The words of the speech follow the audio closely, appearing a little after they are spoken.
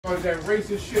That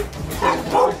racist shit.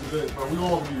 But we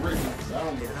all be racist. I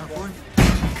don't know.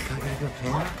 I gotta go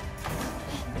camera.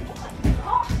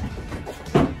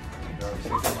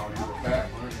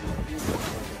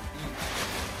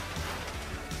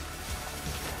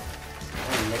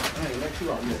 I ain't let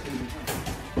you out yet.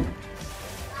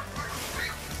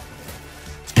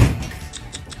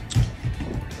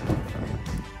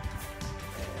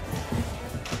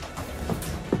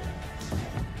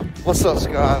 What's up,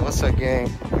 Scott? What's up, gang?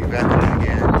 We back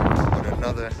again with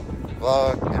another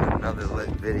vlog and another lit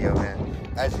video, man.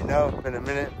 As you know, it's been a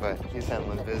minute, but he's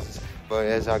handling business. But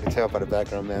as y'all can tell by the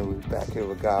background, man, we're back here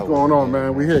with Godwin. What's going on,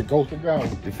 man? We here, Ghost of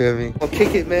Godwin. You feel me? We're gonna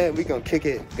kick it, man. We gonna kick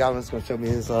it. Godwin's gonna show me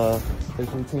his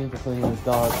routine for cleaning his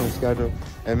dogs and schedule.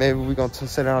 And maybe we're gonna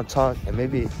sit down and talk, and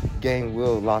maybe gang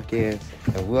will lock in,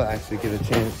 and we'll actually get a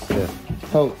chance to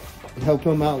help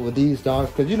him out with these dogs,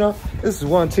 because you know this is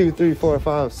 1, 2, 3, 4,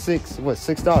 5, 6. What,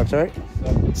 6 dogs, right?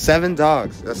 7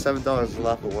 dogs. That's 7 dogs is a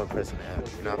lot for one person to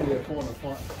have, you know.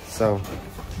 So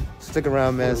stick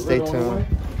around, man. Stay tuned.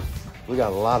 We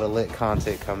got a lot of lit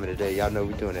content coming today. Y'all know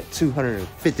we're doing a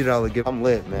 $250 gift. I'm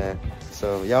lit, man.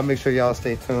 So y'all make sure y'all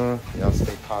stay tuned. Y'all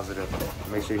stay positive.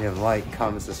 Make sure you hit like,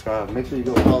 comment, subscribe. Make sure you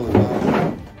go follow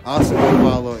me. Also go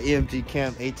follow EMG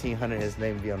Camp 1800. His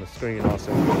name will be on the screen.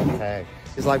 Also tag.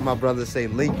 It's like my brother say,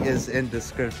 link is in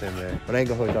description, man. But I ain't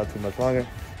gonna hold y'all too much longer.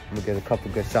 I'm gonna get a couple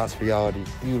good shots for y'all, these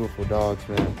beautiful dogs,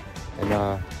 man.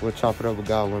 And we'll chop it up with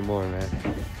God one more, man.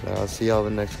 So I'll see y'all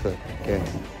in the next clip. Okay.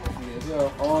 Yeah,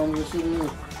 arm, this shit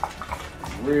is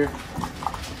rear.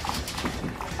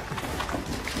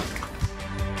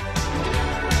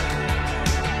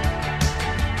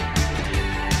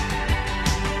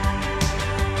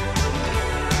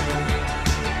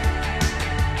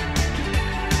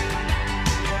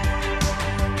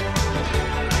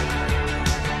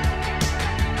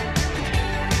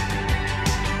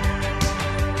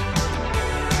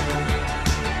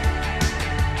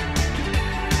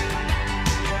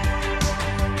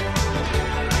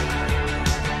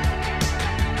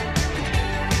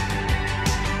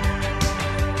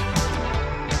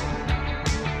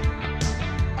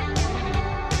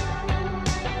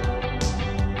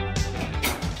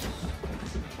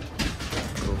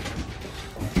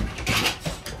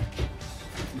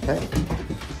 Okay.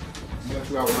 You got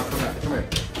 2 hours when I come back. Come here.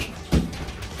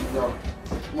 Yo,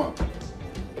 come on.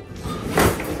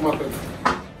 Come on, baby.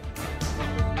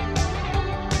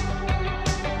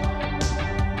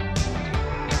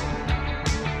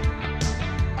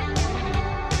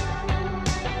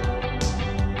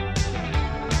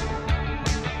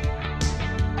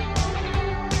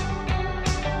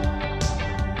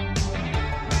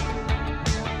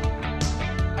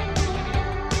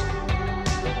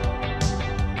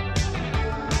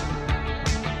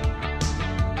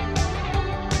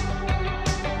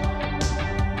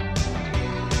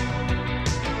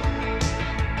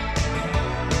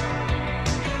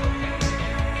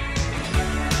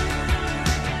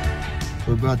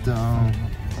 We're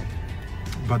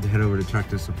about to head over to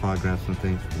Tractor Supply, grab some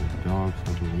things for the dogs,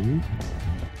 I believe.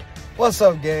 What's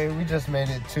up, gang? We just made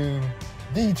it to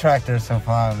the Tractor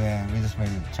Supply, man. We just made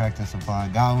it to Tractor Supply.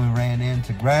 Godwin ran in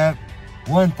to grab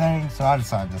one thing, so I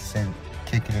decided to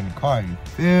kick it in the car. You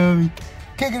feel me?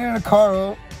 Kick it in the car,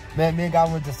 bro. Man, me and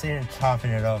Godwin just sitting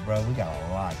chopping it up, bro. We got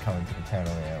a lot coming to the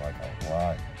channel, man, like a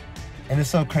lot. And it's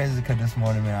so crazy because this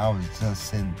morning, man, I was just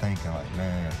sitting thinking, like,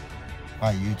 man,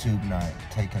 why YouTube not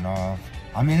taking off?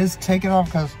 I mean, it's taking off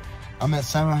because I'm at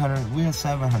 700. We're at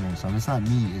 700, so it's not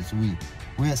me, it's we.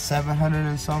 We're at 700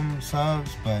 and some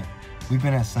subs, but we've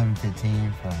been at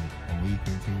 715 for like a week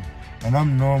or 2. And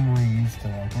I'm normally used to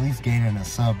like at least gaining a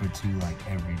sub or 2 like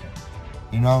every day.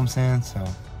 You know what I'm saying? So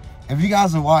if you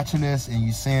guys are watching this and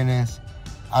you seeing this,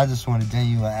 I just want to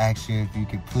genuinely ask you if you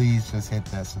could please just hit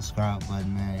that subscribe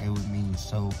button, man. It would mean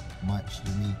so much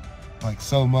to me, like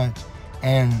so much.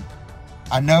 And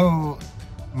I know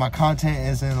my content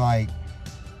isn't like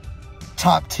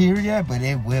top tier yet, but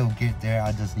it will get there.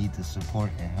 I just need the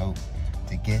support and help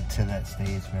to get to that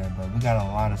stage, man. But we got a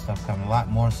lot of stuff coming, a lot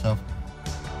more stuff.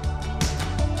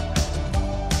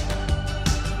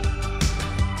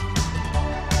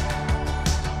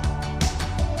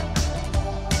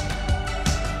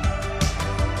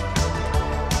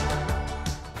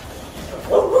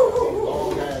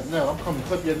 Long ass nail. I'm coming to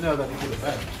clip your nails. I can get it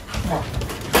back. Come on.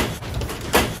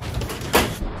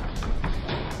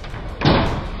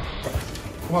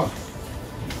 Come on.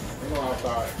 Let's go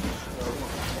outside.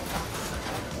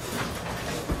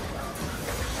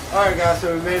 Alright guys, so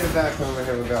we made it back over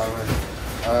here with Godwin.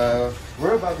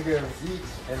 We're about to get each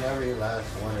and every last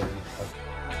one of these.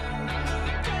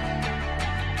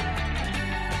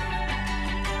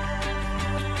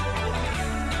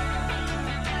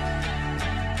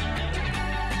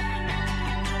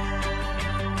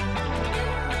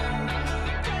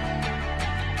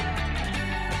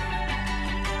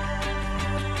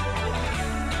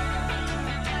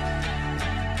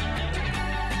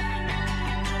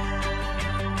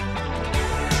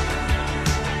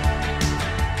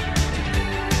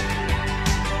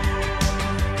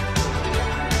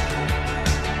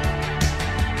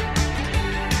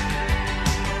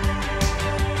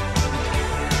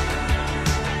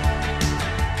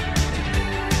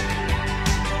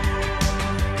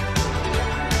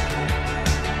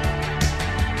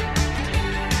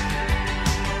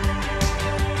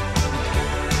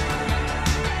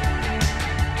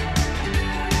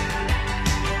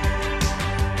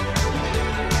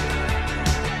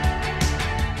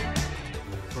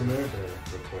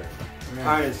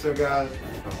 Alright, so guys.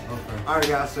 Oh, okay. Alright,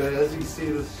 guys. So as you can see,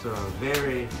 this is a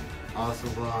very awesome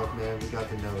vlog, man. We got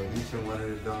to know each and one of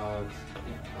the dogs.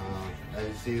 As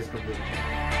you see, it's gonna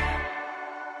be.